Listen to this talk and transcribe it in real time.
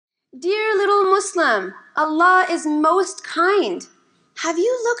Dear little Muslim, Allah is most kind. Have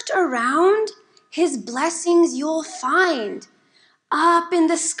you looked around? His blessings you'll find up in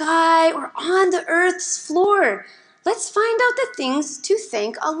the sky or on the earth's floor. Let's find out the things to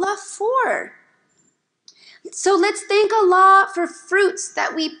thank Allah for. So let's thank Allah for fruits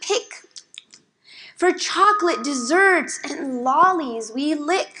that we pick, for chocolate desserts and lollies we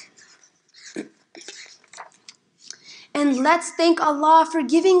lick. And let's thank Allah for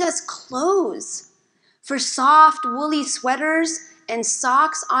giving us clothes, for soft woolly sweaters and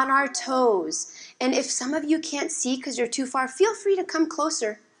socks on our toes. And if some of you can't see because you're too far, feel free to come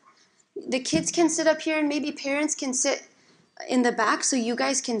closer. The kids can sit up here and maybe parents can sit in the back so you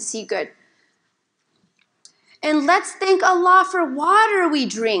guys can see good. And let's thank Allah for water we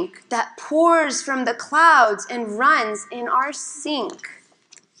drink that pours from the clouds and runs in our sink.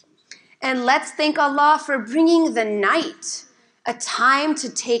 And let's thank Allah for bringing the night, a time to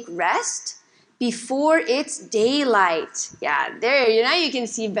take rest before it's daylight. Yeah, there, now you can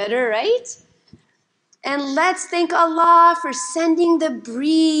see better, right? And let's thank Allah for sending the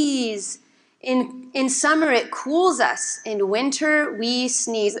breeze. In summer, it cools us. In winter, we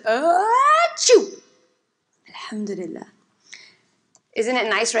sneeze. Achoo! Alhamdulillah. Isn't it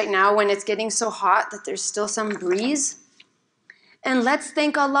nice right now when it's getting so hot that there's still some breeze? And let's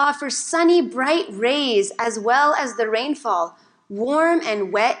thank Allah for sunny, bright rays as well as the rainfall, warm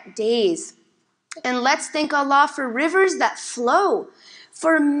and wet days. And let's thank Allah for rivers that flow,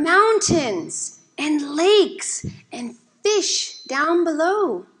 for mountains and lakes and fish down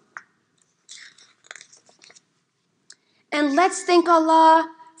below. And let's thank Allah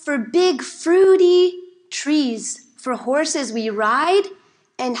for big fruity trees, for horses we ride,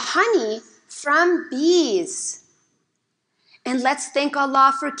 and honey from bees. And let's thank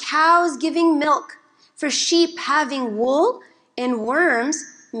Allah for cows giving milk, for sheep having wool, and worms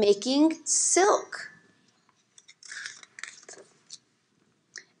making silk.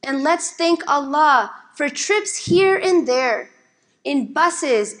 And let's thank Allah for trips here and there, in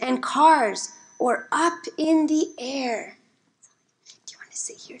buses and cars, or up in the air. Do you want to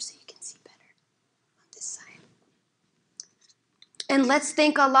sit here so you can see better on this side? And let's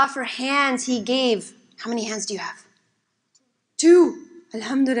thank Allah for hands He gave. How many hands do you have? 2.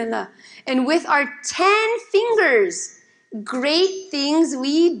 Alhamdulillah. And with our 10 fingers, great things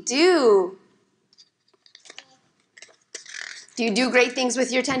we do. Do you do great things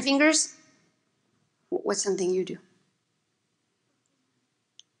with your 10 fingers? What's something you do?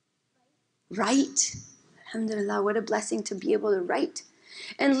 Write. Alhamdulillah, what a blessing to be able to write.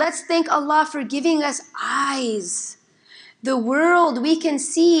 And let's thank Allah for giving us eyes. The world, we can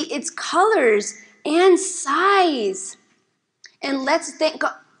see its colors and size. And let's thank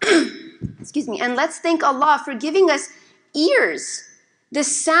and let's thank Allah for giving us ears, the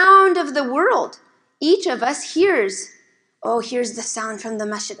sound of the world. Each of us hears. Oh, here's the sound from the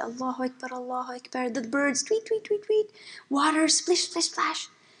masjid. Allahu Akbar, Allahu Akbar. The birds, tweet, tweet, tweet, tweet. Water, splish, splish, splash.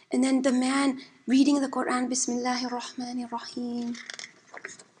 And then the man reading the Quran, Bismillahir Rahmanir Rahim.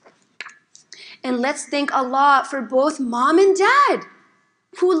 And let's thank Allah for both mom and dad,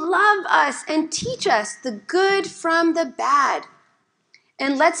 who love us and teach us the good from the bad.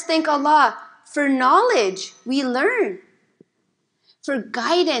 And let's thank Allah for knowledge we learn, for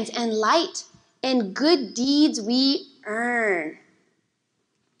guidance and light, and good deeds we earn.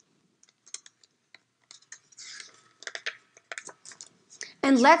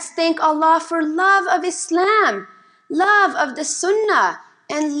 And let's thank Allah for love of Islam, love of the Sunnah,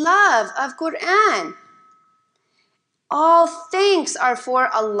 and love of Quran. All thanks are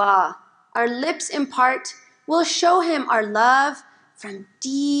for Allah. Our lips impart will show Him our love from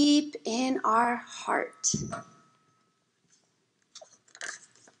deep in our heart.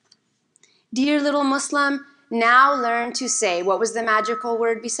 Dear little Muslim, now learn to say, what was the magical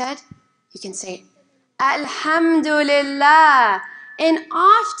word we said? You can say, Alhamdulillah. And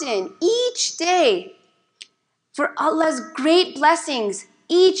often, each day, for Allah's great blessings,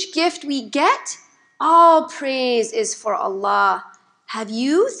 each gift we get, all praise is for Allah. Have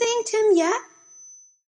you thanked Him yet?